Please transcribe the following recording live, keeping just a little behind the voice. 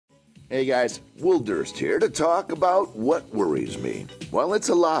Hey guys, Will Durst here to talk about what worries me. Well, it's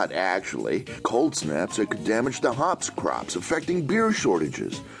a lot, actually. Cold snaps that could damage the hops crops, affecting beer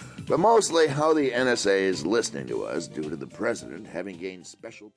shortages. But mostly how the NSA is listening to us due to the president having gained special